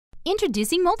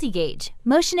Introducing MultiGage,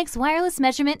 Motionics wireless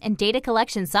measurement and data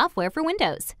collection software for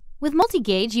Windows. With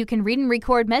MultiGage, you can read and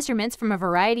record measurements from a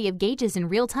variety of gauges in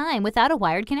real time without a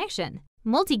wired connection.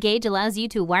 MultiGage allows you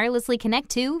to wirelessly connect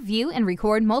to, view, and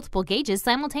record multiple gauges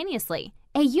simultaneously.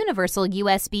 A universal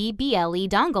USB BLE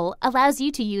dongle allows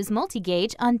you to use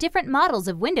MultiGage on different models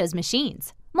of Windows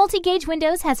machines. MultiGage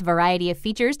Windows has a variety of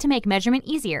features to make measurement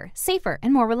easier, safer,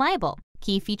 and more reliable.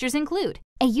 Key features include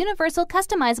a universal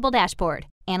customizable dashboard,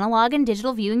 analog and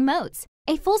digital viewing modes,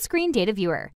 a full-screen data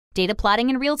viewer, data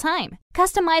plotting in real time,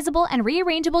 customizable and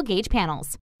rearrangeable gauge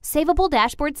panels, Saveable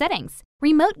dashboard settings,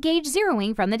 remote gauge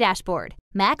zeroing from the dashboard,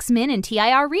 max, min, and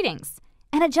TIR readings,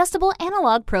 an adjustable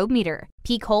analog probe meter,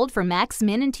 peak hold for max,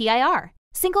 min, and TIR,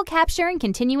 single capture and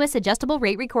continuous adjustable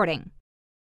rate recording,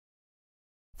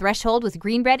 threshold with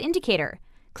green red indicator,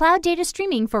 cloud data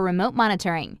streaming for remote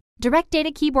monitoring, direct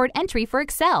data keyboard entry for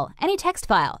Excel, any text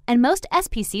file, and most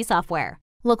SPC software,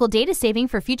 local data saving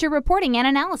for future reporting and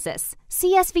analysis,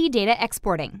 CSV data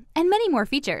exporting, and many more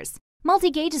features.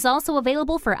 MultiGage is also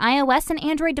available for iOS and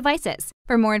Android devices.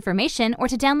 For more information or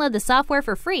to download the software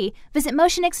for free, visit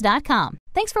Motionics.com.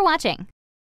 Thanks for watching.